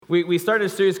We started a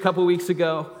series a couple weeks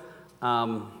ago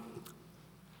on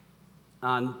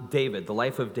David, the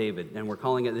life of David, and we're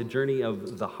calling it The Journey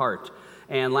of the Heart.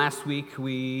 And last week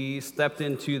we stepped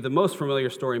into the most familiar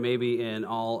story maybe in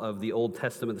all of the Old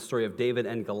Testament, the story of David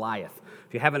and Goliath.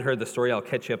 If you haven't heard the story, I'll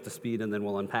catch you up to speed and then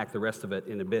we'll unpack the rest of it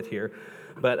in a bit here.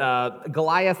 But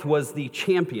Goliath was the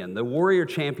champion, the warrior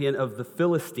champion of the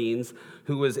Philistines,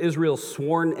 who was Israel's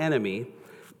sworn enemy.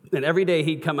 And every day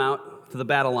he'd come out to the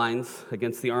battle lines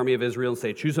against the army of Israel and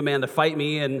say, choose a man to fight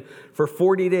me. And for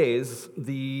 40 days,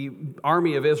 the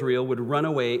army of Israel would run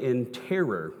away in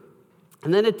terror.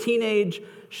 And then a teenage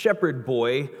shepherd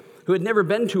boy who had never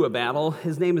been to a battle,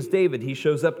 his name is David. He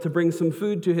shows up to bring some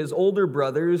food to his older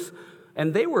brothers,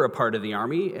 and they were a part of the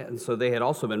army, and so they had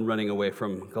also been running away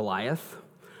from Goliath.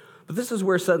 But this is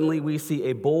where suddenly we see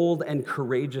a bold and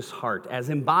courageous heart, as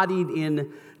embodied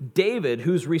in David,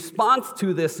 whose response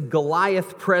to this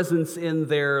Goliath presence in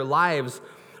their lives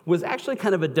was actually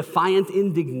kind of a defiant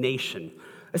indignation.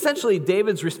 Essentially,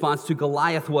 David's response to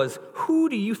Goliath was, "Who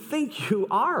do you think you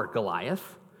are,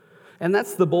 Goliath?" And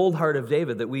that's the bold heart of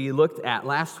David that we looked at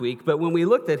last week. But when we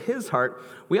looked at his heart,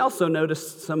 we also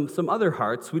noticed some other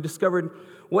hearts. We discovered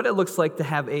what it looks like to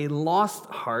have a lost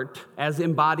heart as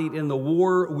embodied in the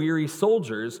war-weary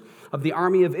soldiers of the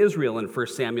army of Israel in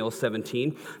 1 Samuel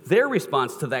 17. Their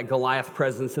response to that Goliath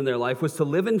presence in their life was to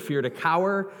live in fear, to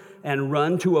cower and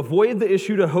run, to avoid the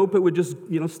issue, to hope it would just,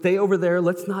 stay over there.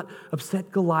 Let's not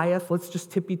upset Goliath. Let's just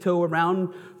tippy-toe around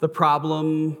the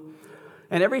problem.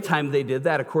 And every time they did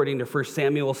that, according to 1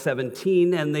 Samuel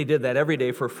 17, and they did that every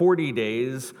day for 40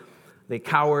 days, they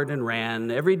cowered and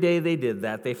ran. Every day they did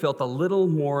that, they felt a little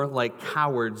more like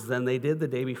cowards than they did the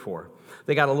day before.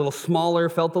 They got a little smaller,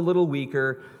 felt a little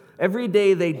weaker. Every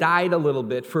day they died a little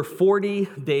bit for 40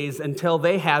 days until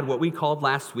they had what we called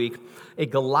last week a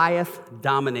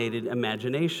Goliath-dominated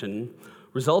imagination,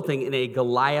 resulting in a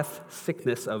Goliath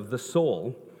sickness of the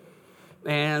soul,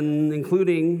 and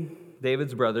including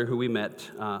David's brother, who we met,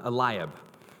 Eliab.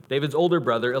 David's older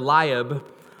brother, Eliab,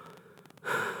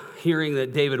 hearing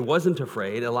that David wasn't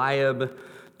afraid, Eliab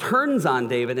turns on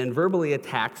David and verbally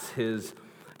attacks his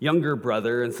younger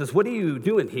brother and says, "What are you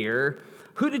doing here?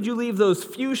 Who did you leave those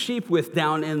few sheep with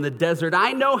down in the desert?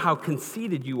 I know how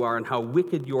conceited you are and how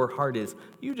wicked your heart is.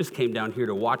 You just came down here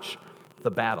to watch the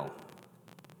battle."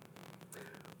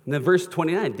 And then verse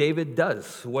 29, David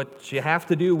does what you have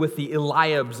to do with the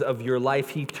Eliabs of your life.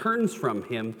 He turns from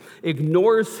him,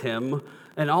 ignores him,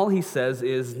 and all he says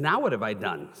is, "Now what have I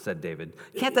done?" said David.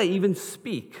 "Can't I even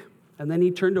speak?" And then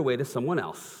he turned away to someone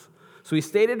else. So he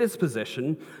stayed at his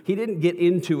position. He didn't get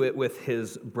into it with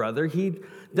his brother. He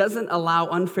doesn't allow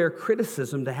unfair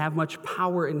criticism to have much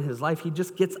power in his life. He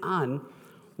just gets on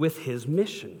with his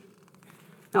mission.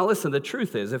 Now listen, the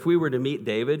truth is, if we were to meet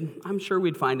David, I'm sure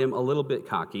we'd find him a little bit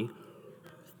cocky,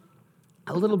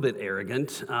 a little bit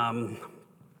arrogant.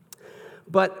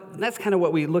 But that's kind of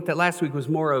what we looked at last week, was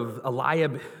more of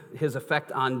Eliab, his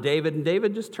effect on David, and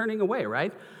David just turning away,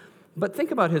 right? But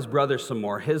think about his brother some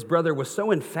more. His brother was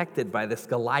so infected by this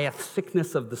Goliath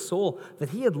sickness of the soul that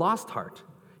he had lost heart.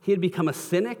 He had become a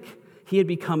cynic. He had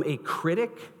become a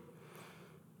critic.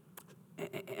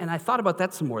 And I thought about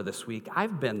that some more this week.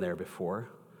 I've been there before.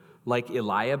 Like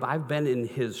Eliab, I've been in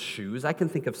his shoes. I can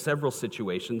think of several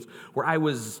situations where I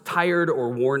was tired or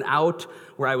worn out,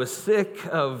 where I was sick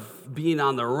of being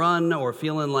on the run or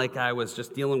feeling like I was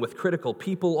just dealing with critical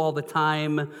people all the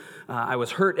time. I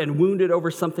was hurt and wounded over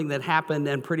something that happened,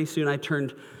 and pretty soon I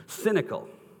turned cynical.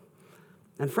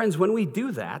 And friends, when we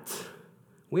do that,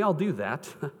 we all do that,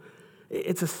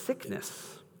 it's a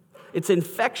sickness. It's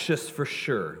infectious for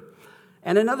sure.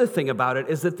 And another thing about it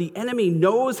is that the enemy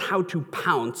knows how to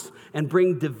pounce and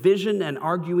bring division and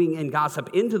arguing and gossip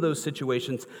into those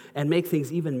situations and make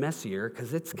things even messier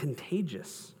because it's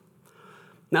contagious.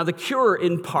 Now, the cure,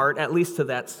 in part, at least to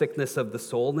that sickness of the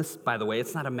soul, and this, by the way,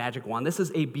 it's not a magic wand. This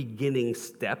is a beginning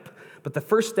step. But the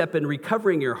first step in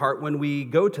recovering your heart when we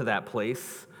go to that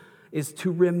place is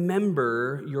to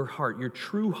remember your heart, your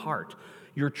true heart,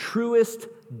 your truest,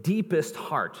 deepest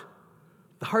heart.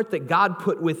 The heart that God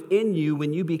put within you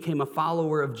when you became a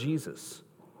follower of Jesus.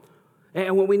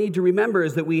 And what we need to remember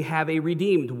is that we have a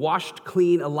redeemed, washed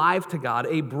clean, alive to God,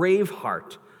 a brave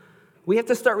heart. We have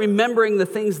to start remembering the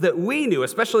things that we knew,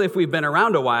 especially if we've been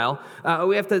around a while.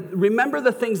 We have to remember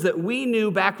the things that we knew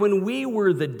back when we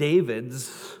were the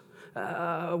Davids,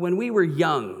 when we were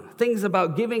young. Things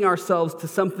about giving ourselves to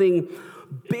something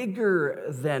bigger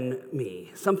than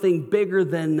me, something bigger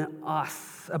than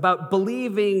us, about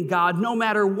believing God no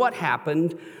matter what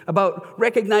happened, about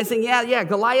recognizing,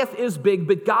 Goliath is big,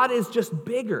 but God is just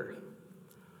bigger.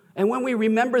 And when we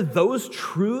remember those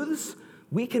truths,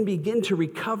 we can begin to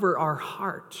recover our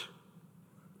heart.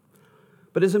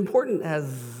 But as important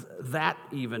as that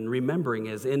even remembering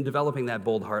is in developing that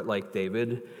bold heart like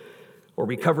David, or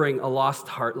recovering a lost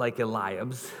heart like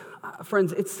Eliab's,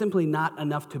 friends, it's simply not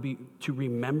enough to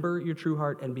remember your true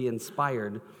heart and be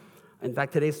inspired. In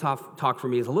fact, today's talk for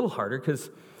me is a little harder because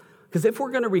if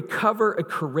we're going to recover a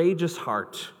courageous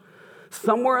heart,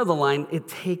 somewhere on the line, it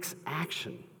takes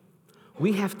action.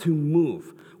 We have to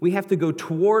move. We have to go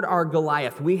toward our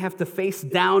Goliath. We have to face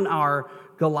down our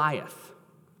Goliath.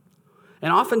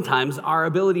 And oftentimes, our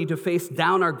ability to face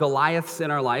down our Goliaths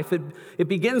in our life, it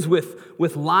begins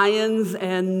with lions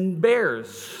and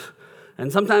bears,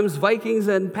 and sometimes Vikings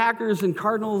and Packers and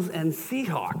Cardinals and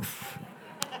Seahawks.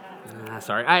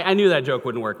 Sorry, I knew that joke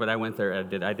wouldn't work, but I went there.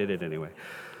 I did it anyway.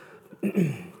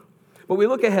 But we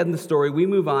look ahead in the story. We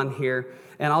move on here,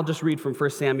 and I'll just read from 1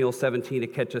 Samuel 17 to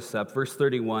catch us up. Verse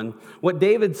 31, what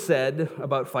David said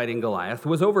about fighting Goliath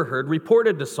was overheard,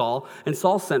 reported to Saul, and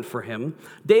Saul sent for him.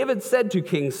 David said to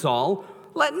King Saul,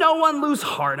 let no one lose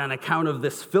heart on account of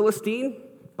this Philistine.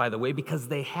 By the way, because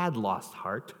they had lost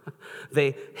heart.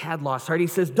 They had lost heart. He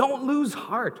says, don't lose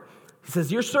heart. He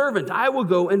says, your servant, I will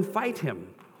go and fight him.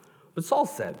 But Saul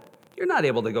said, you're not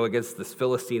able to go against this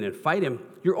Philistine and fight him.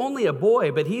 You're only a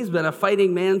boy, but he's been a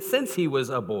fighting man since he was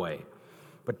a boy.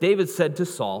 But David said to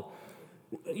Saul,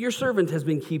 your servant has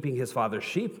been keeping his father's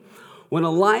sheep. When a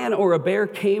lion or a bear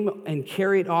came and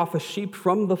carried off a sheep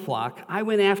from the flock, I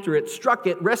went after it, struck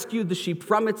it, rescued the sheep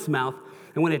from its mouth,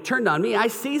 and when it turned on me, I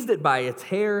seized it by its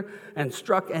hair and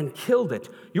struck and killed it.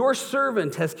 Your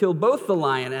servant has killed both the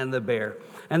lion and the bear.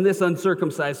 And this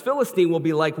uncircumcised Philistine will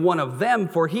be like one of them,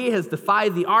 for he has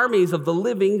defied the armies of the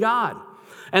living God.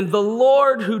 And the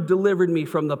Lord who delivered me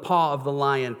from the paw of the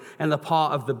lion and the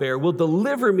paw of the bear will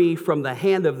deliver me from the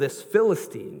hand of this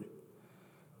Philistine.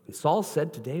 And Saul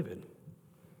said to David,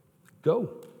 go,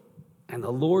 and the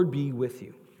Lord be with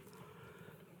you.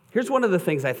 Here's one of the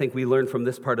things I think we learn from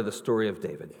this part of the story of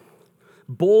David.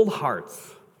 Bold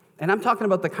hearts. And I'm talking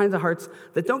about the kinds of hearts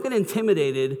that don't get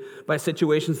intimidated by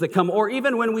situations that come, or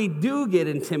even when we do get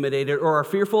intimidated or are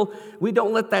fearful, we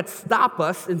don't let that stop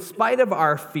us in spite of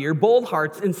our fear. Bold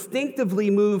hearts instinctively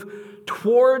move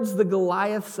towards the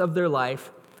Goliaths of their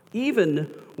life,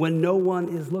 even when no one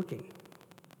is looking,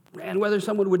 and whether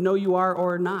someone would know you are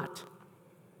or not.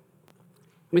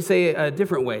 Let me say a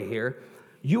different way here.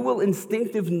 You will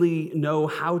instinctively know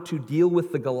how to deal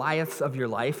with the Goliaths of your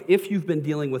life if you've been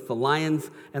dealing with the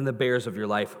lions and the bears of your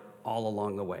life all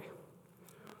along the way.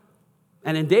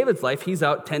 And in David's life, he's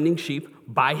out tending sheep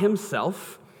by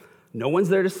himself. No one's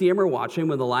there to see him or watch him.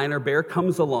 When the lion or bear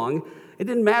comes along, it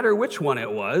didn't matter which one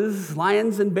it was.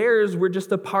 Lions and bears were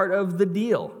just a part of the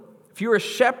deal. If you're a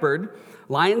shepherd,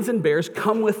 lions and bears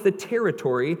come with the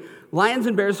territory. Lions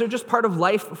and bears are just part of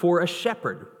life for a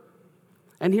shepherd.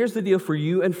 And here's the deal for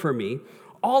you and for me.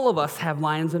 All of us have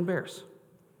lions and bears.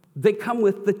 They come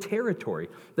with the territory.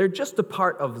 They're just a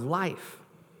part of life.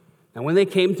 And when they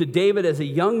came to David as a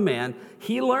young man,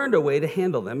 he learned a way to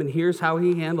handle them. And here's how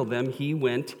he handled them. He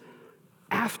went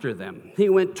after them. He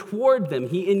went toward them.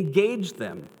 He engaged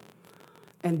them.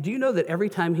 And do you know that every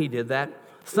time he did that,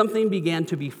 something began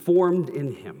to be formed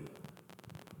in him?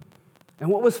 And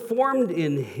what was formed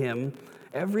in him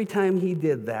every time he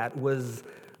did that was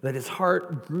that his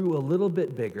heart grew a little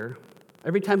bit bigger.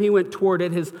 Every time he went toward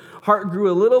it, his heart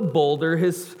grew a little bolder,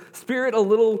 his spirit a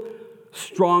little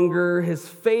stronger, his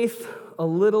faith a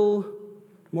little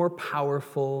more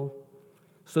powerful,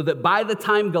 so that by the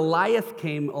time Goliath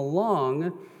came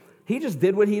along, he just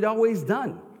did what he'd always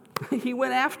done. He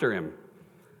went after him.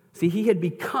 See, he had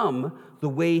become the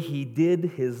way he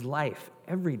did his life,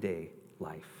 everyday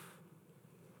life.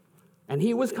 And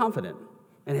he was confident,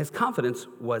 and his confidence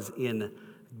was in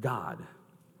God.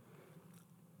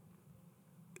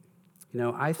 You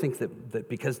know, I think that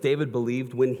because David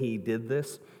believed when he did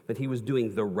this, that he was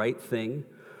doing the right thing,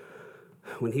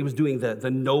 when he was doing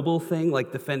the noble thing,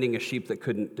 like defending a sheep that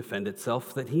couldn't defend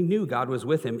itself, that he knew God was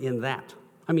with him in that.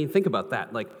 I mean, think about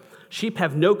that. Like, sheep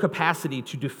have no capacity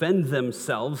to defend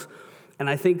themselves. And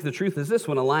I think the truth is this: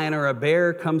 when a lion or a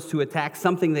bear comes to attack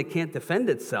something that can't defend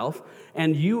itself,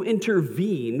 and you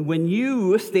intervene, when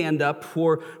you stand up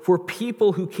for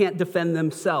people who can't defend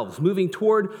themselves, moving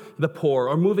toward the poor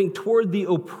or moving toward the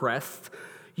oppressed,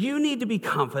 you need to be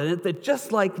confident that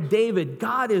just like David,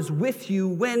 God is with you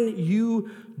when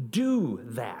you do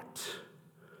that.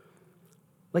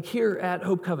 Like here at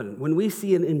Hope Covenant, when we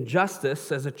see an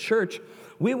injustice as a church,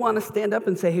 we want to stand up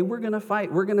and say, hey, we're going to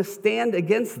fight. We're going to stand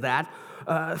against that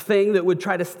thing that would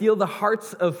try to steal the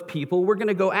hearts of people. We're going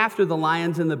to go after the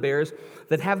lions and the bears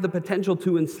that have the potential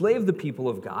to enslave the people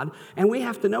of God. And we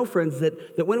have to know, friends,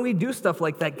 that when we do stuff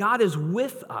like that, God is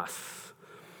with us.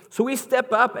 So we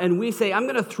step up and we say, I'm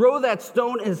going to throw that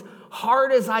stone as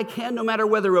hard as I can, no matter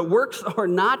whether it works or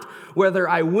not, whether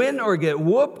I win or get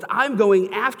whooped. I'm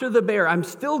going after the bear. I'm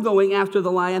still going after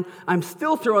the lion. I'm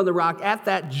still throwing the rock at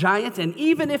that giant. And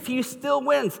even if he still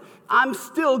wins, I'm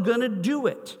still going to do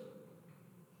it.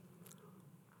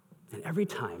 And every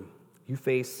time you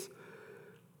face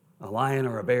a lion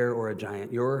or a bear or a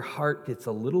giant, your heart gets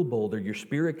a little bolder, your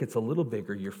spirit gets a little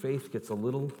bigger, your faith gets a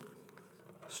little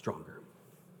stronger.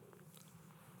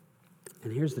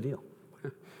 And here's the deal.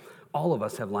 All of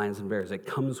us have lions and bears. It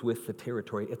comes with the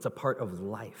territory. It's a part of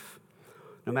life.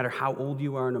 No matter how old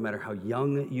you are, no matter how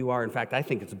young you are. In fact, I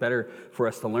think it's better for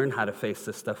us to learn how to face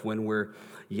this stuff when we're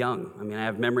young. I mean, I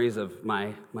have memories of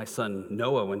my son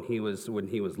Noah when he was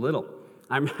little.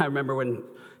 I remember when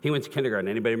he went to kindergarten.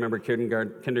 Anybody remember taking your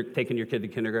kid to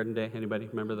kindergarten day? Anybody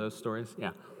remember those stories?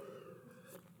 Yeah.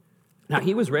 Now,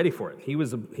 he was ready for it. He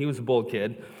was a bold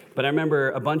kid. But I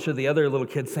remember a bunch of the other little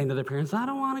kids saying to their parents, I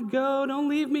don't want to go. Don't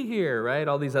leave me here, right?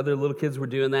 All these other little kids were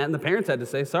doing that. And the parents had to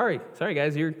say, sorry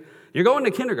guys, you're going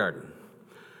to kindergarten.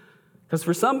 Because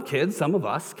for some kids, some of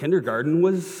us, kindergarten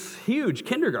was huge.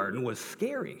 Kindergarten was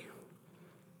scary.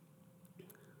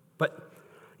 But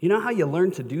you know how you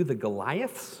learn to do the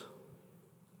Goliaths?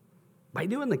 By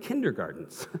doing the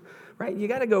kindergartens, right? You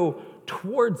got to go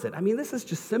towards it. I mean, this is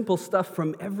just simple stuff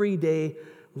from everyday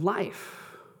life.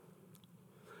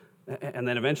 And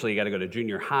then eventually you got to go to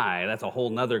junior high. That's a whole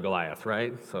nother Goliath,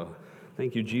 right? So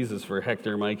thank you, Jesus, for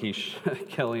Hector, Mikey,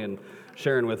 Kelly, and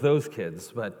sharing with those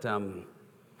kids. But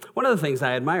one of the things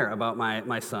I admire about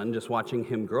my son, just watching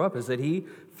him grow up, is that he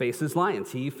faces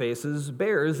lions. He faces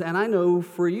bears. And I know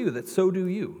for you that so do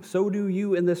you. So do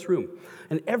you in this room.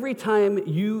 And every time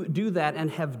you do that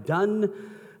and have done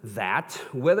that,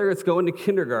 whether it's going to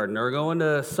kindergarten or going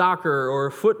to soccer or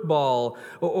football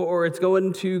or it's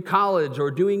going to college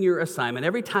or doing your assignment,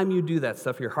 every time you do that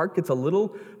stuff, your heart gets a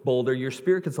little bolder, your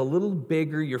spirit gets a little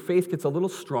bigger, your faith gets a little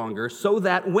stronger, so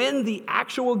that when the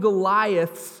actual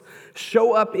Goliaths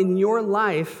show up in your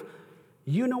life,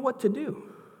 you know what to do.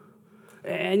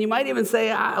 And you might even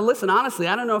say, listen, honestly,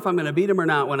 I don't know if I'm going to beat them or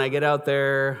not when I get out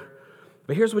there.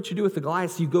 But here's what you do with the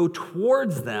Goliaths. You go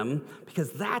towards them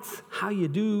because that's how you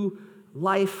do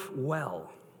life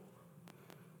well.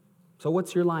 So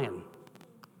what's your lion?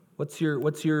 What's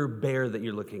your bear that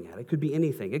you're looking at? It could be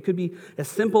anything. It could be as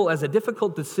simple as a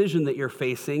difficult decision that you're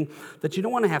facing that you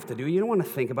don't want to have to do. You don't want to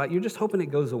think about. You're just hoping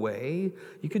it goes away.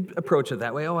 You could approach it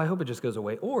that way. Oh, I hope it just goes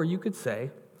away. Or you could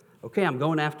say, okay, I'm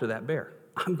going after that bear.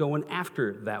 I'm going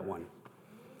after that one.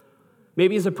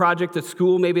 Maybe it's a project at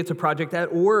school, maybe it's a project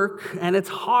at work, and it's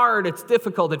hard, it's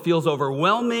difficult, it feels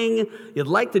overwhelming. You'd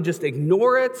like to just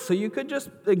ignore it, so you could just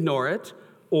ignore it.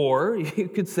 Or you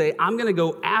could say, I'm going to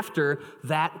go after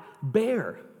that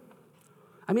bear.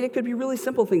 I mean, it could be really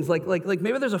simple things, like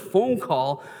maybe there's a phone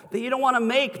call that you don't want to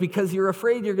make because you're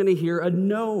afraid you're going to hear a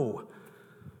no.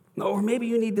 Or maybe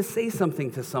you need to say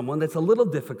something to someone that's a little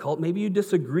difficult. Maybe you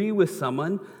disagree with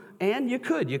someone. And you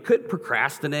could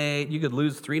procrastinate, you could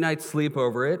lose 3 nights sleep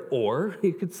over it, or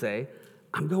you could say,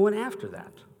 I'm going after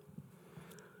that.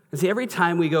 And see, every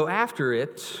time we go after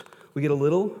it, we get a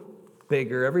little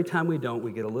bigger. Every time we don't,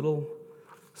 we get a little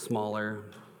smaller.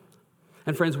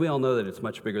 And friends, we all know that it's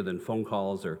much bigger than phone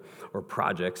calls or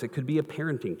projects. It could be a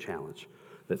parenting challenge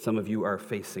that some of you are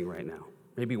facing right now.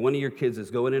 Maybe one of your kids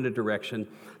is going in a direction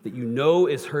that you know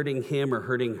is hurting him or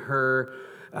hurting her,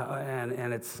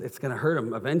 and it's going to hurt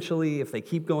them eventually if they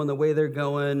keep going the way they're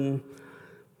going.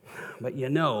 But you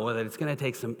know that it's going to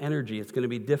take some energy. It's going to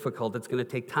be difficult. It's going to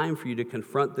take time for you to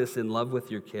confront this in love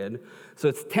with your kid. So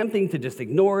it's tempting to just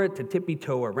ignore it, to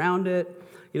tippy-toe around it.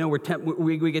 You know,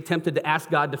 we get tempted to ask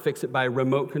God to fix it by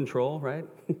remote control, right?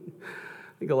 I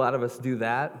think a lot of us do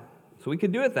that. So we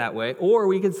could do it that way. Or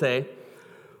we could say,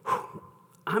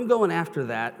 I'm going after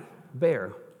that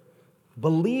bear,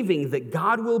 believing that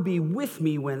God will be with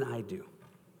me when I do.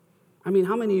 I mean,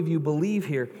 how many of you believe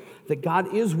here that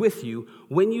God is with you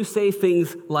when you say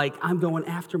things like, I'm going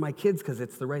after my kids because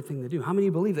it's the right thing to do? How many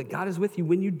of you believe that God is with you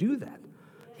when you do that?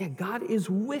 Yeah, God is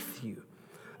with you.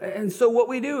 And so what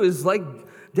we do is, like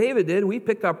David did, we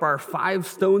pick up our 5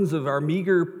 stones of our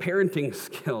meager parenting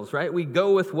skills, right? We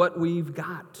go with what we've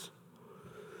got.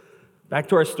 Back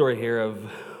to our story here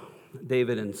of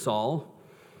David and Saul.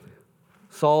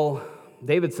 Saul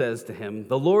David says to him,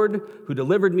 "The Lord who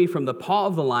delivered me from the paw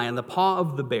of the lion, the paw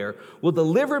of the bear, will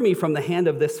deliver me from the hand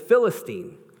of this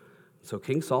Philistine." So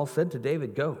King Saul said to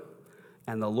David, "Go,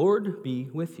 and the Lord be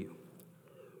with you."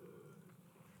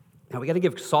 Now, we got to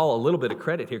give Saul a little bit of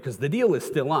credit here because the deal is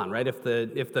still on, right? If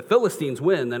the Philistines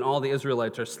win, then all the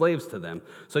Israelites are slaves to them.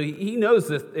 So he knows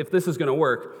that if this is going to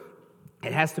work,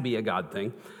 it has to be a God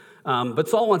thing. But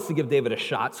Saul wants to give David a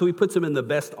shot, so he puts him in the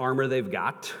best armor they've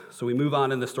got. So we move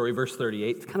on in the story, verse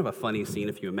 38. It's kind of a funny scene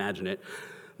if you imagine it.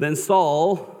 Then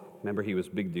Saul, remember he was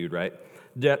a big dude, right?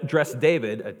 Dressed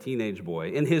David, a teenage boy,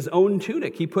 in his own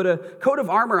tunic. He put a coat of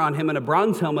armor on him and a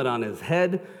bronze helmet on his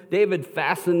head. David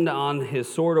fastened on his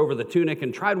sword over the tunic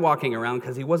and tried walking around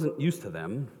because he wasn't used to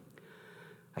them.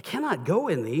 "I cannot go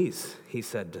in these," he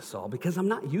said to Saul, "because I'm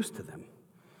not used to them."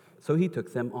 So he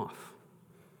took them off.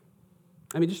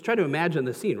 I mean, just try to imagine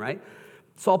the scene, right?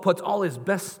 Saul puts all his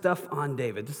best stuff on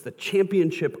David. This is the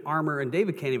championship armor, and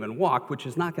David can't even walk, which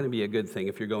is not going to be a good thing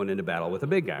if you're going into battle with a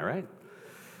big guy, right?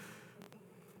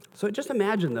 So just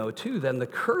imagine, though, too, then the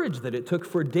courage that it took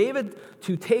for David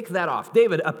to take that off.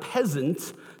 David, a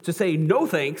peasant, to say no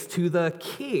thanks to the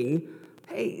king.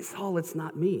 "Hey, Saul, it's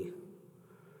not me."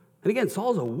 And again,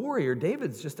 Saul's a warrior.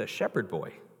 David's just a shepherd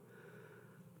boy.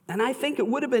 And I think it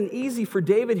would have been easy for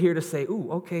David here to say, "Ooh,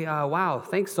 okay, wow,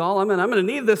 thanks, Saul. I'm gonna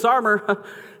need this armor.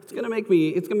 It's gonna make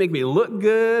me look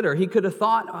good." Or he could have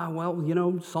thought,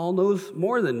 "Well, Saul knows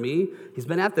more than me. He's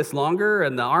been at this longer,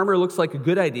 and the armor looks like a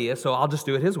good idea, so I'll just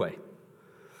do it his way."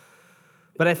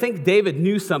 But I think David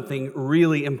knew something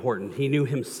really important. He knew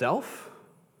himself,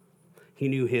 he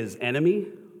knew his enemy,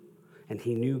 and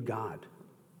he knew God.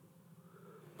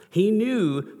 He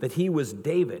knew that he was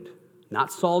David,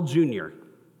 not Saul Jr.,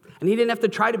 and he didn't have to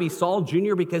try to be Saul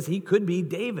Jr. because he could be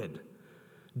David.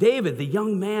 David, the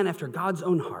young man after God's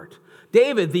own heart.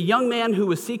 David, the young man who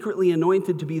was secretly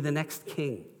anointed to be the next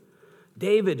king.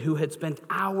 David, who had spent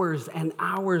hours and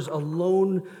hours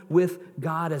alone with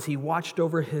God as he watched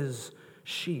over his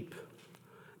sheep.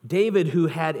 David, who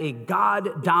had a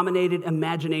God-dominated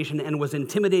imagination and was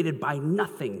intimidated by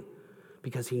nothing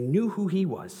because he knew who he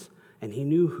was and he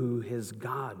knew who his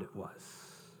God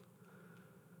was.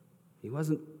 He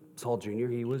wasn't Saul Jr.,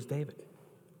 he was David.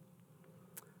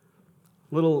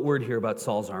 Little word here about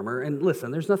Saul's armor. And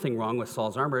listen, there's nothing wrong with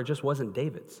Saul's armor. It just wasn't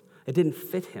David's. It didn't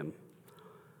fit him.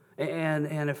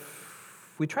 And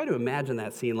if we try to imagine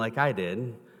that scene like I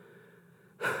did,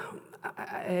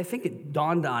 I think it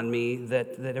dawned on me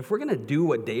that if we're going to do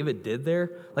what David did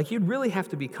there, like you'd really have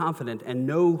to be confident and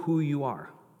know who you are,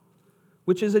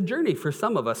 which is a journey for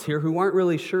some of us here who aren't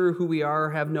really sure who we are,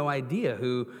 have no idea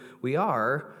who we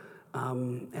are.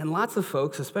 And lots of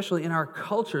folks, especially in our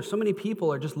culture, so many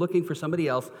people are just looking for somebody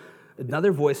else,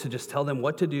 another voice to just tell them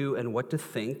what to do and what to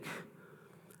think.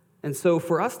 And so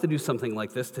for us to do something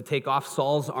like this, to take off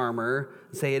Saul's armor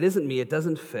and say, "It isn't me, it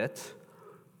doesn't fit,"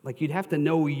 like you'd have to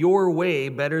know your way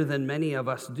better than many of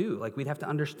us do. Like we'd have to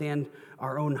understand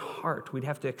our own heart. We'd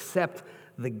have to accept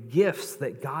the gifts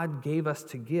that God gave us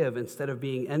to give instead of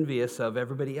being envious of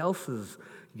everybody else's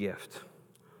gift.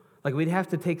 Like we'd have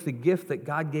to take the gift that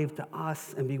God gave to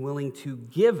us and be willing to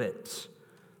give it.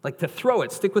 Like to throw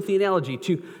it, stick with the analogy,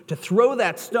 to throw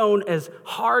that stone as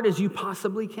hard as you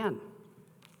possibly can.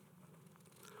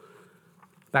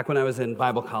 Back when I was in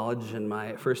Bible college in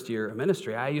my first year of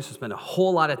ministry, I used to spend a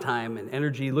whole lot of time and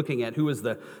energy looking at who was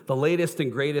the latest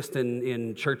and greatest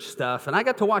in church stuff. And I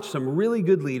got to watch some really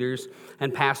good leaders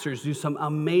and pastors do some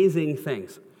amazing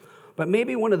things. But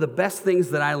maybe one of the best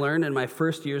things that I learned in my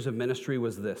first years of ministry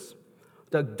was this.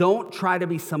 Doug, don't try to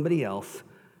be somebody else.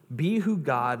 Be who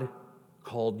God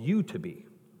called you to be.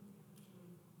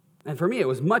 And for me, it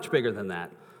was much bigger than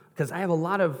that. Because I have a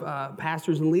lot of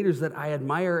pastors and leaders that I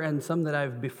admire and some that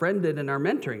I've befriended and are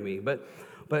mentoring me. But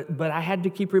I had to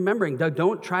keep remembering, Doug,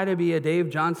 don't try to be a Dave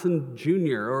Johnson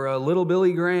Jr. or a little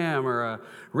Billy Graham or a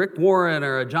Rick Warren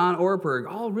or a John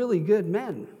Ortberg, all really good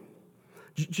men.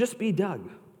 Just be Doug.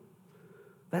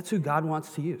 That's who God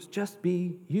wants to use. Just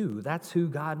be you. That's who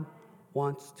God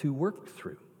wants to work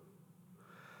through.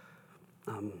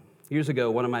 Years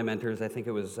ago, one of my mentors, I think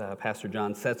it was Pastor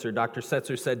John Setzer, Dr.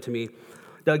 Setzer said to me,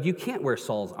 Doug, you can't wear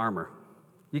Saul's armor.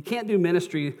 You can't do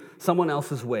ministry someone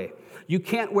else's way. You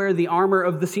can't wear the armor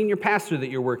of the senior pastor that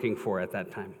you're working for at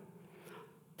that time.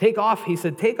 Take off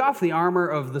the armor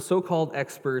of the so-called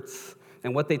experts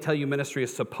and what they tell you ministry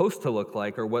is supposed to look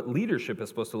like, or what leadership is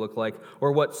supposed to look like,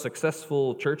 or what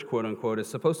successful church, quote unquote, is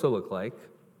supposed to look like.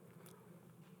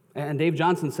 And Dave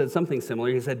Johnson said something similar.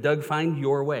 He said, Doug, find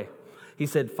your way. He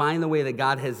said, find the way that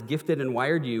God has gifted and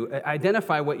wired you.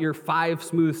 Identify what your 5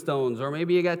 smooth stones, or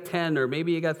maybe you got 10, or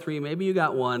maybe you got 3, maybe you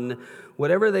got 1.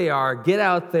 Whatever they are, get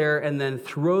out there and then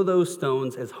throw those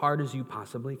stones as hard as you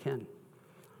possibly can.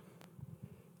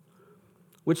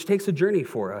 Which takes a journey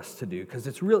for us to do, because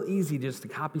it's real easy just to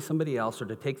copy somebody else or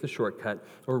to take the shortcut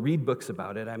or read books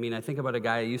about it. I mean, I think about a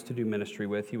guy I used to do ministry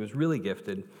with. He was really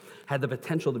gifted, had the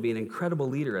potential to be an incredible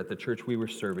leader at the church we were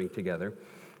serving together.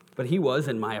 But he was,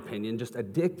 in my opinion, just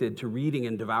addicted to reading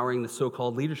and devouring the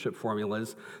so-called leadership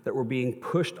formulas that were being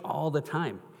pushed all the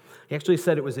time. He actually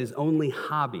said it was his only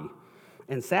hobby.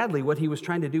 And sadly, what he was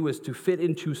trying to do was to fit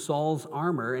into Saul's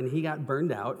armor, and he got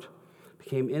burned out,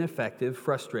 became ineffective,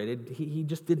 frustrated. He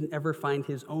just didn't ever find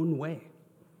his own way.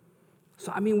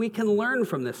 So, I mean, we can learn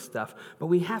from this stuff, but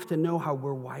we have to know how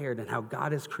we're wired and how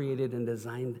God has created and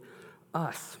designed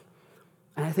us.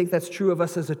 And I think that's true of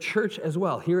us as a church as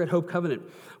well. Here at Hope Covenant,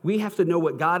 we have to know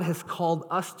what God has called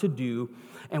us to do,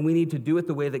 and we need to do it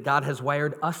the way that God has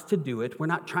wired us to do it. We're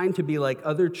not trying to be like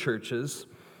other churches.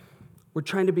 We're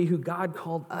trying to be who God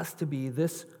called us to be,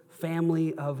 this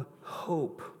family of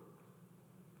hope.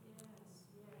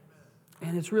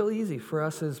 And it's real easy for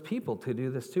us as people to do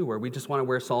this too, where we just want to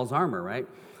wear Saul's armor, right?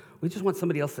 We just want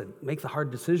somebody else to make the hard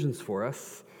decisions for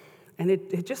us. And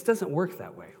it just doesn't work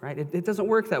that way, right? It doesn't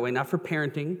work that way, not for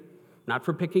parenting, not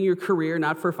for picking your career,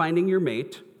 not for finding your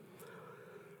mate.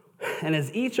 And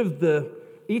as each of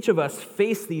us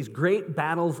face these great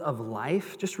battles of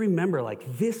life, just remember,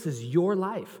 like, this is your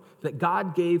life that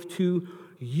God gave to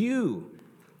you.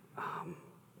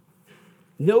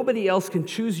 Nobody else can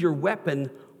choose your weapon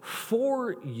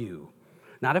for you.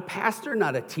 Not a pastor,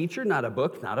 not a teacher, not a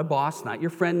book, not a boss, not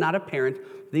your friend, not a parent.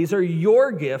 These are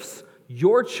your gifts,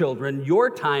 your children, your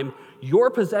time, your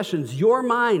possessions, your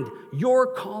mind,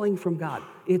 your calling from God.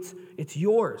 It's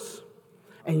yours.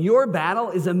 And your battle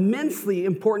is immensely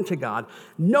important to God.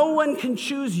 No one can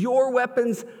choose your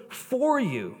weapons for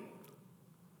you.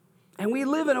 And we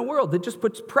live in a world that just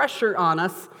puts pressure on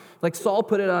us, like Saul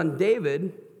put it on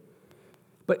David.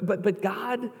 But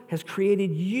God has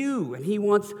created you, and he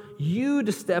wants you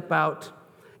to step out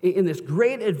in this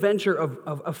great adventure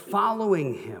of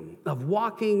following him, of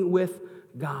walking with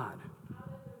God.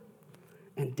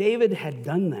 And David had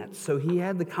done that, so he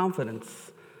had the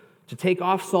confidence to take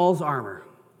off Saul's armor.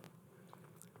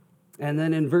 And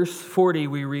then in verse 40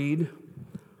 we read,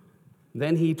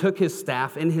 then he took his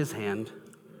staff in his hand.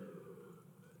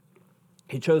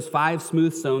 He chose 5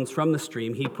 smooth stones from the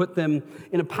stream. He put them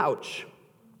in a pouch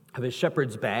of his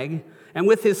shepherd's bag, and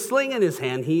with his sling in his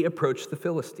hand, he approached the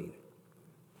Philistine.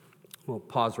 We'll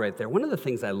pause right there. One of the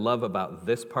things I love about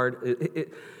this part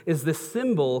is the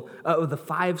symbol of the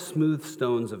 5 smooth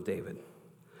stones of David.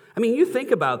 I mean, you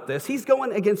think about this. He's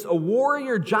going against a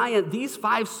warrior giant. These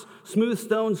 5 smooth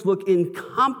stones look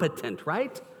incompetent,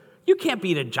 right? You can't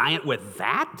beat a giant with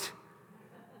that.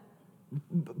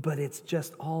 But it's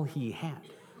just all he had.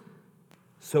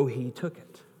 So he took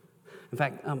it. In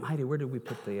fact, Heidi, where did we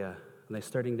put are they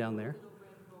starting down there?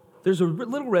 There's a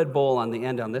little red bowl on the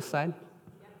end on this side,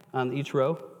 on each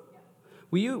row.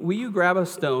 Will you grab a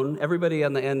stone? Everybody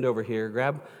on the end over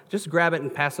here, just grab it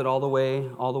and pass it all the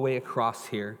way across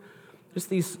here. Just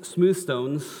these smooth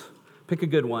stones. Pick a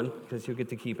good one, because you'll get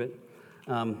to keep it.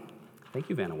 Thank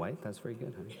you, Vanna White. That's very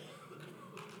good, honey.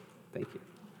 Thank you.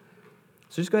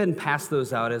 So just go ahead and pass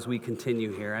those out as we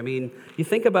continue here. I mean, you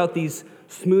think about these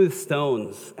smooth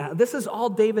stones. This is all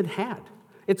David had.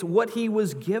 It's what he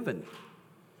was given.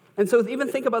 And so even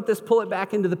think about this, pull it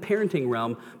back into the parenting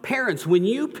realm. Parents, when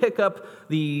you pick up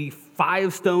the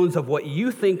 5 stones of what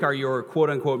you think are your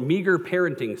quote-unquote meager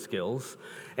parenting skills,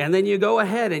 and then you go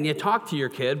ahead and you talk to your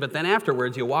kid, but then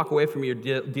afterwards you walk away from your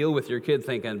deal with your kid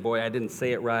thinking, boy, I didn't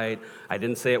say it right, I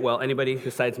didn't say it well. Anybody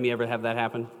besides me ever have that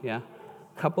happen? Yeah?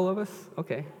 Couple of us?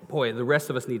 Okay. Boy, the rest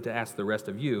of us need to ask the rest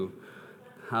of you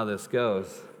how this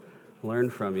goes.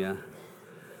 Learn from you.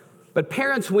 But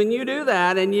parents, when you do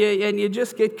that and you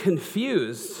just get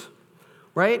confused,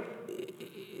 right?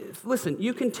 Listen,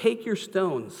 you can take your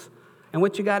stones, and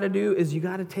what you got to do is you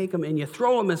got to take them and you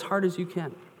throw them as hard as you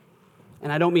can.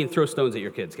 And I don't mean throw stones at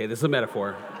your kids, okay? This is a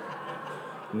metaphor.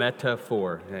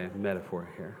 Metaphor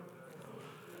here.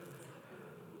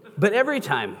 But every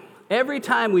time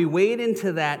we wade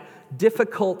into that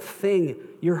difficult thing,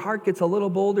 your heart gets a little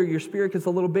bolder, your spirit gets a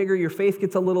little bigger, your faith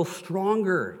gets a little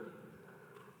stronger.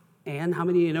 And how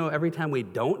many of you know every time we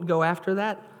don't go after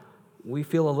that, we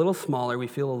feel a little smaller, we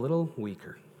feel a little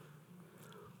weaker.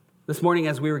 This morning,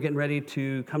 as we were getting ready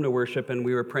to come to worship and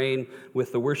we were praying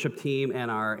with the worship team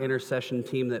and our intercession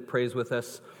team that prays with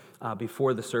us,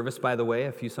 before the service, by the way.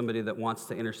 If you're somebody that wants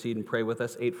to intercede and pray with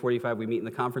us, 8:45 we meet in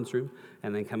the conference room,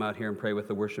 and then come out here and pray with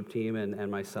the worship team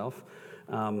and myself.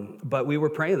 But we were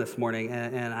praying this morning,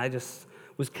 and I just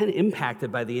was kind of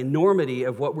impacted by the enormity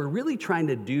of what we're really trying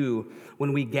to do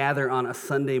when we gather on a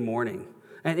Sunday morning.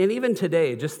 And even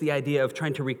today, just the idea of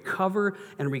trying to recover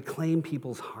and reclaim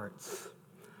people's hearts.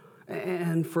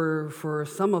 And for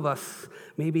some of us,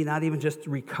 maybe not even just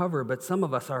recover, but some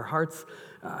of us, our hearts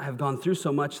have gone through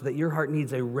so much that your heart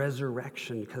needs a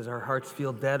resurrection because our hearts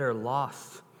feel dead or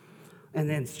lost. And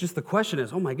then it's just the question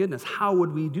is, oh my goodness, how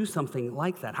would we do something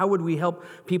like that? How would we help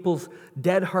people's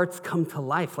dead hearts come to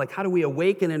life? Like, how do we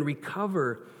awaken and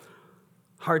recover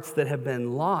hearts that have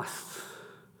been lost?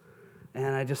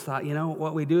 And I just thought,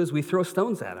 what we do is we throw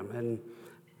stones at them.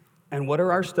 And what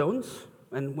are our stones?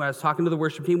 And when I was talking to the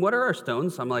worship team, what are our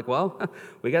stones? I'm like, well,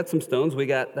 we got some stones. We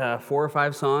got 4 or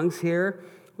 5 songs here.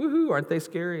 Woohoo, aren't they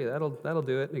scary? That'll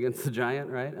do it against the giant,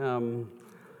 right?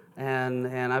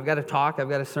 And I've got a talk, I've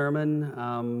got a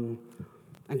sermon.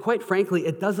 And quite frankly,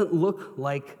 it doesn't look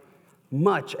like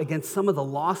much against some of the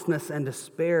lostness and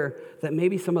despair that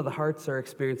maybe some of the hearts are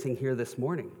experiencing here this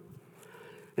morning.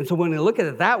 And so when we look at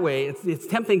it that way, it's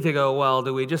tempting to go, well,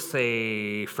 do we just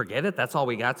say, forget it? That's all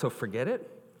we got, so forget it?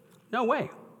 No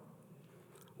way.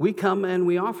 We come and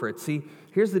we offer it. See,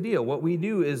 here's the deal. What we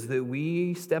do is that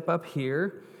we step up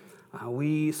here,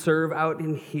 we serve out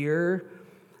in here,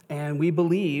 and we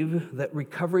believe that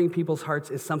recovering people's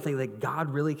hearts is something that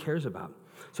God really cares about.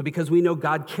 So because we know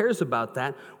God cares about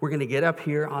that, we're going to get up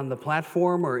here on the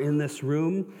platform or in this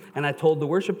room. And I told the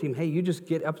worship team, hey, you just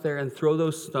get up there and throw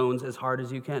those stones as hard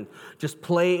as you can. Just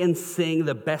play and sing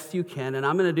the best you can. And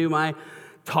I'm going to do my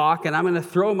talk, and I'm going to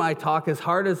throw my talk as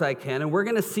hard as I can. And we're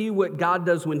going to see what God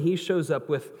does when he shows up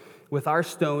with our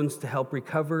stones to help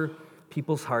recover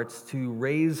people's hearts, to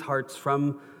raise hearts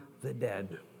from the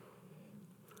dead.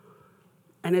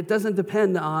 And it doesn't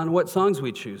depend on what songs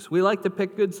we choose. We like to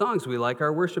pick good songs. We like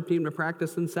our worship team to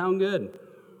practice and sound good.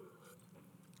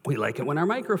 We like it when our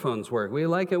microphones work. We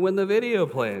like it when the video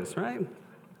plays, right?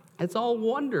 It's all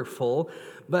wonderful,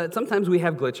 but sometimes we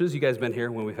have glitches. You guys been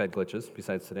here when we've had glitches,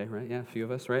 besides today, right? Yeah, a few of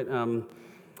us, right?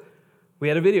 We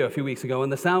had a video a few weeks ago,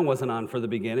 and the sound wasn't on for the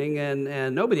beginning,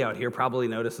 and nobody out here probably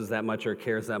notices that much or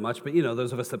cares that much, but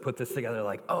those of us that put this together are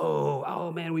like,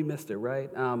 oh man, we missed it,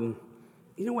 right?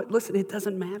 You know what? Listen, it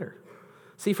doesn't matter.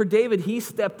 See, for David, he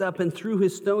stepped up and threw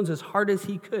his stones as hard as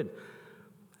he could.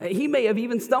 He may have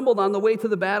even stumbled on the way to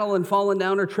the battle and fallen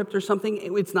down or tripped or something.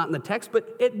 It's not in the text,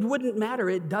 but it wouldn't matter.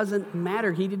 It doesn't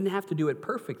matter. He didn't have to do it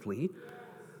perfectly.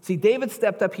 See, David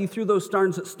stepped up. He threw those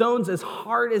stones as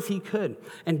hard as he could.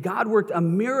 And God worked a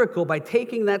miracle by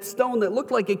taking that stone that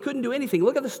looked like it couldn't do anything.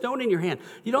 Look at the stone in your hand.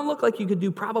 You don't look like you could do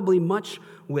probably much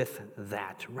with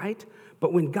that, right?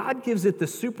 But when God gives it the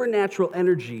supernatural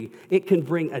energy, it can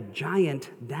bring a giant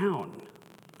down.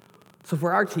 So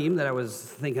for our team that I was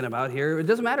thinking about here, it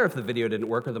doesn't matter if the video didn't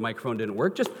work or the microphone didn't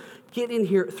work. Just get in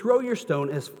here, throw your stone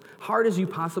as hard as you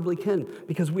possibly can,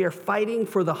 because we are fighting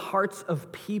for the hearts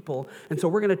of people. And so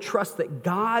we're going to trust that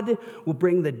God will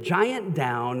bring the giant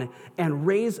down and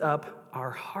raise up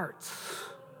our hearts.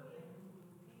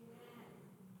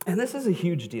 And this is a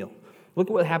huge deal. Look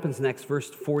at what happens next, verse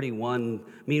 41.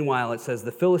 Meanwhile, it says,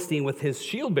 the Philistine with his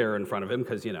shield bearer in front of him,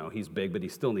 because, he's big, but he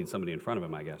still needs somebody in front of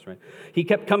him, I guess, right? He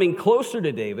kept coming closer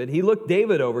to David. He looked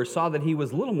David over, saw that he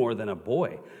was little more than a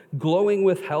boy, glowing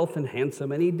with health and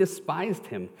handsome, and he despised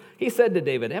him. He said to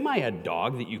David, am I a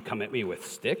dog that you come at me with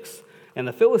sticks? And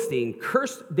the Philistine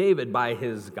cursed David by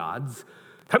his gods.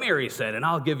 Come here, he said, and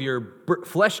I'll give your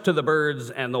flesh to the birds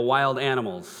and the wild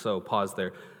animals. So pause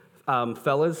there.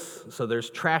 Fellas, so there's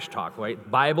trash talk,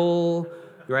 right? Bible,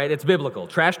 right? It's biblical.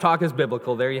 Trash talk is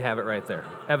biblical. There you have it right there.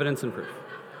 Evidence and proof.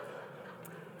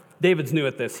 David's new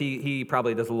at this. He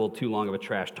probably does a little too long of a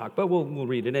trash talk, but we'll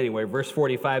read it anyway. Verse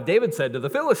 45, David said to the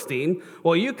Philistine,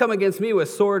 well, you come against me with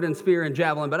sword and spear and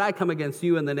javelin, but I come against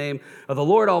you in the name of the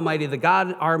Lord Almighty, the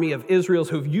God army of Israel,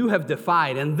 who you have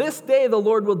defied. And this day the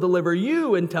Lord will deliver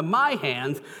you into my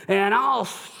hands, and I'll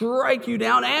strike you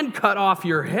down and cut off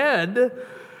your head.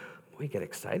 We get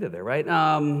excited there, right?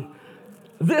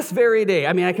 This very day,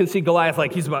 I can see Goliath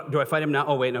like he's about, do I fight him now?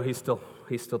 Oh, wait, no, he's still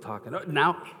talking.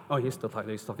 Now? Oh, he's still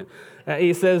talking.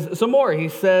 He says some more. He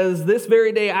says, this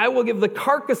very day I will give the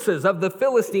carcasses of the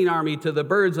Philistine army to the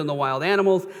birds and the wild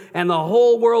animals, and the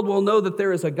whole world will know that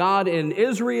there is a God in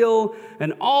Israel,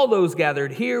 and all those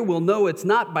gathered here will know it's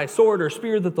not by sword or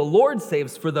spear that the Lord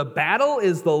saves, for the battle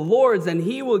is the Lord's, and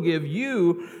he will give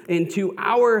you into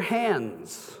our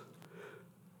hands.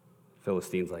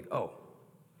 Philistine's like, oh,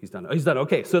 he's done.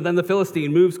 Okay, so then the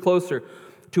Philistine moves closer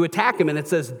to attack him. And it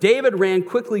says, David ran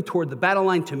quickly toward the battle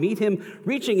line to meet him.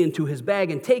 Reaching into his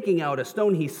bag and taking out a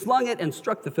stone, he slung it and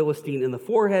struck the Philistine in the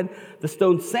forehead. The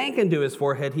stone sank into his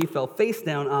forehead. He fell face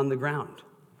down on the ground.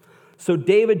 So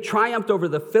David triumphed over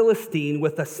the Philistine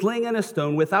with a sling and a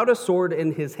stone. Without a sword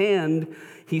in his hand,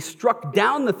 he struck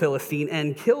down the Philistine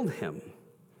and killed him.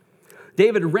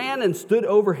 David ran and stood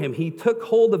over him. He took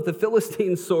hold of the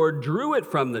Philistine's sword, drew it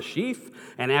from the sheath,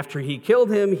 and after he killed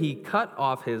him, he cut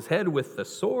off his head with the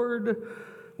sword.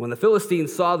 When the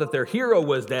Philistines saw that their hero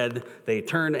was dead, they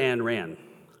turned and ran.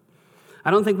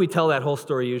 I don't think we tell that whole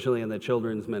story usually in the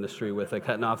children's ministry with the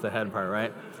cutting off the head part,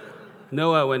 right?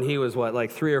 Noah, when he was,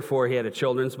 3 or 4, he had a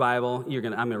children's Bible.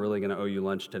 I'm really going to owe you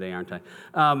lunch today, aren't I?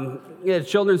 He had a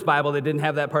children's Bible that didn't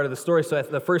have that part of the story, so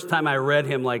the first time I read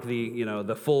him,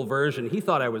 the full version, he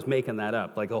thought I was making that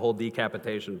up, like a whole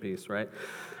decapitation piece, right?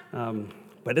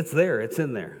 But it's there. It's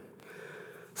in there.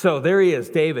 So there he is,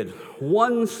 David.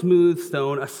 One smooth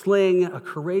stone, a sling, a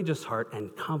courageous heart,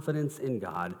 and confidence in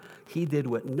God. He did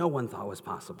what no one thought was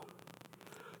possible.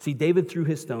 See, David threw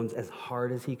his stones as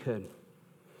hard as he could.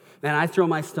 And I throw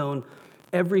my stone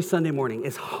every Sunday morning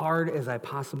as hard as I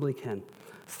possibly can.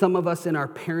 Some of us in our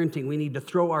parenting, we need to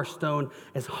throw our stone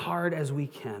as hard as we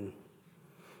can.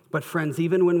 But friends,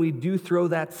 even when we do throw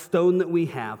that stone that we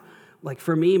have, like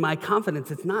for me, my confidence,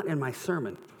 it's not in my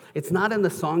sermon. It's not in the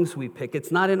songs we pick.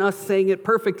 It's not in us saying it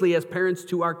perfectly as parents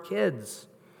to our kids.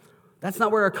 That's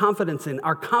not where our confidence is.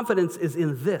 Our confidence is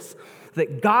in this,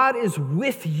 that God is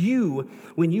with you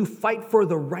when you fight for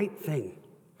the right thing.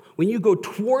 When you go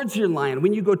towards your lion,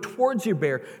 when you go towards your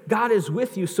bear, God is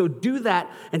with you. So do that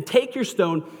and take your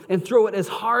stone and throw it as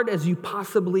hard as you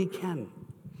possibly can.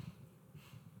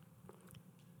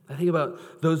 I think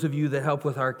about those of you that help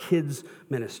with our kids'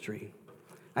 ministry.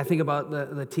 I think about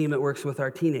the team that works with our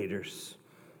teenagers.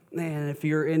 And if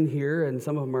you're in here, and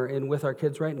some of them are in with our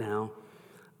kids right now,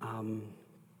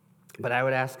 but I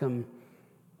would ask them,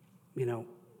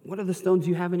 what are the stones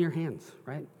you have in your hands,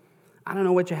 right? I don't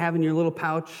know what you have in your little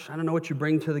pouch. I don't know what you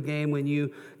bring to the game when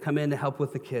you come in to help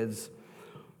with the kids.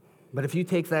 But if you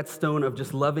take that stone of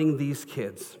just loving these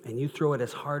kids and you throw it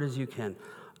as hard as you can,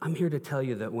 I'm here to tell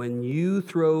you that when you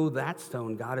throw that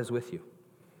stone, God is with you.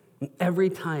 And every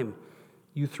time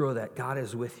you throw that, God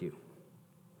is with you.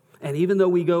 And even though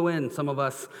we go in, some of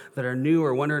us that are new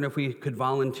or wondering if we could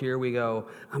volunteer, we go,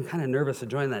 I'm kind of nervous to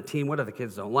join that team. What if the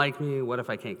kids don't like me? What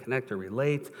if I can't connect or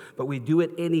relate? But we do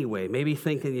it anyway, maybe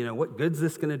thinking, what good's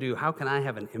this going to do? How can I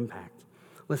have an impact?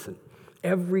 Listen,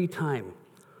 every time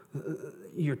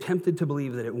you're tempted to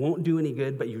believe that it won't do any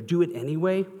good, but you do it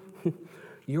anyway,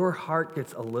 your heart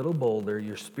gets a little bolder,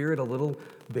 your spirit a little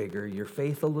bigger, your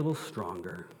faith a little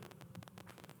stronger.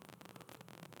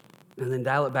 And then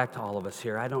dial it back to all of us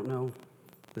here. I don't know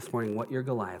this morning what your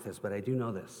Goliath is, but I do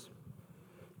know this.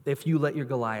 If you let your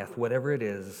Goliath, whatever it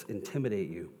is, intimidate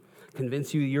you,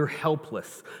 convince you you're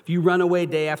helpless, if you run away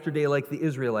day after day like the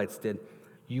Israelites did,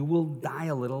 you will die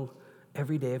a little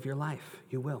every day of your life.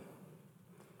 You will.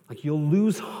 You'll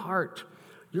lose heart.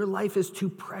 Your life is too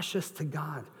precious to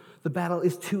God. The battle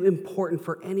is too important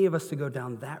for any of us to go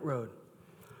down that road.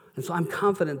 And so I'm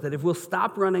confident that if we'll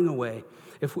stop running away,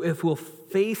 if we'll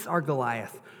face our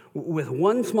Goliath with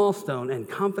one small stone and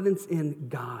confidence in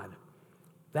God,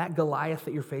 that Goliath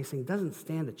that you're facing doesn't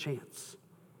stand a chance.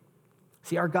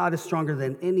 See, our God is stronger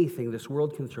than anything this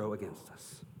world can throw against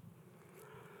us.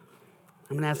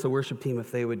 I'm going to ask the worship team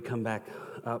if they would come back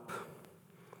up.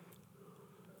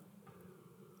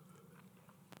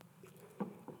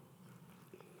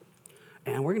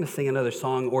 And we're going to sing another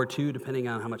song or two, depending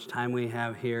on how much time we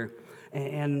have here.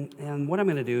 And what I'm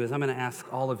going to do is I'm going to ask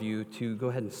all of you to go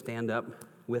ahead and stand up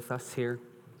with us here.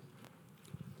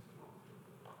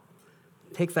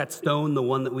 Take that stone, the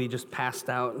one that we just passed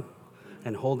out,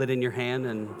 and hold it in your hand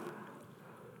and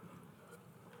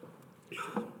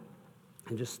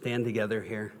just stand together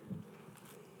here.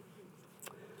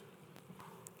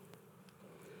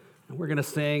 And we're going to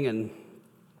sing, and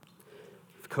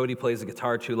if Cody plays the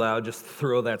guitar too loud, just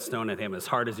throw that stone at him as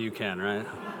hard as you can, right?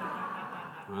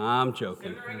 I'm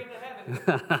joking.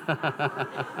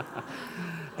 I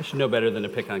should know better than to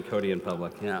pick on Cody in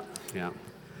public. Yeah.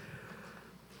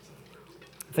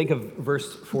 Think of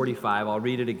verse 45. I'll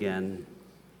read it again.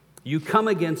 You come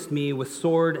against me with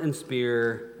sword and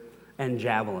spear and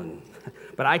javelin,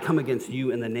 but I come against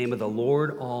you in the name of the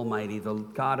Lord Almighty, the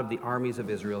God of the armies of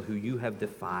Israel, who you have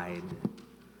defied.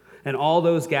 And all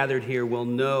those gathered here will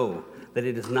know that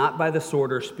it is not by the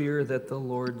sword or spear that the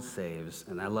Lord saves.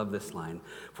 And I love this line.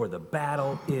 For the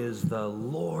battle is the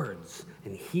Lord's,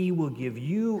 and he will give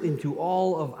you into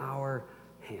all of our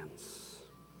hands.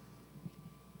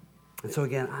 And so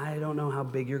again, I don't know how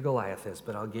big your Goliath is,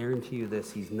 but I'll guarantee you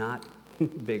this, he's not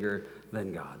bigger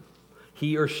than God.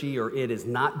 He or she or it is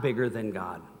not bigger than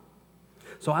God.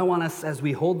 So I want us, as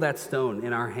we hold that stone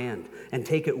in our hand and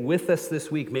take it with us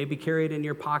this week, maybe carry it in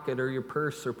your pocket or your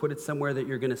purse or put it somewhere that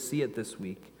you're going to see it this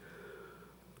week.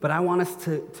 But I want us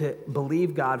to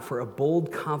believe God for a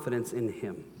bold confidence in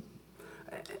him.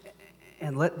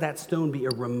 And let that stone be a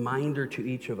reminder to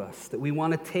each of us that we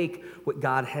want to take what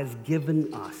God has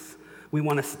given us. We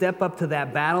want to step up to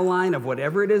that battle line of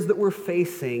whatever it is that we're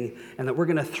facing, and that we're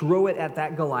going to throw it at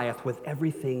that Goliath with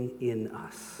everything in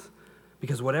us.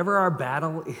 Because whatever our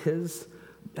battle is,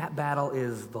 that battle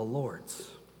is the Lord's.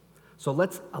 So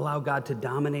let's allow God to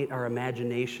dominate our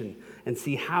imagination and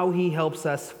see how he helps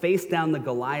us face down the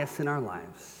Goliaths in our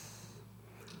lives.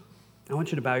 I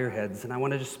want you to bow your heads, and I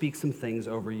want to just speak some things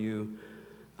over you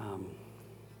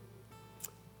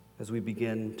as we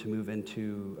begin to move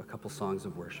into a couple songs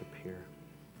of worship here.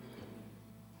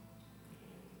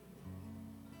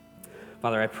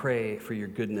 Father, I pray for your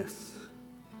goodness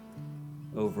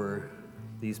over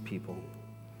these people,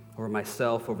 over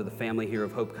myself, over the family here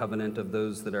of Hope Covenant, of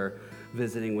those that are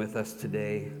visiting with us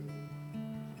today.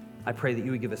 I pray that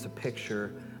you would give us a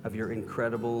picture of your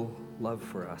incredible love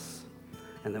for us,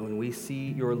 and that when we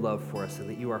see your love for us and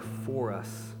that you are for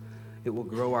us, it will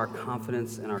grow our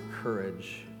confidence and our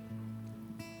courage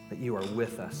that you are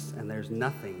with us and there's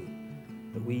nothing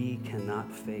that we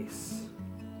cannot face.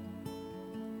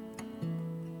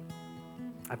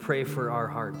 I pray for our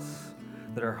hearts,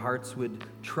 that our hearts would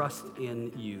trust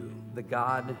in you, the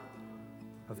God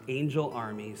of angel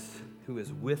armies, who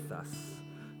is with us,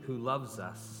 who loves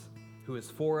us, who is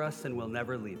for us and will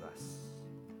never leave us.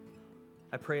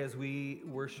 I pray as we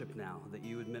worship now that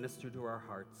you would minister to our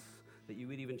hearts, that you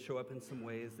would even show up in some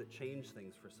ways that change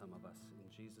things for some of us. In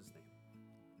Jesus' name.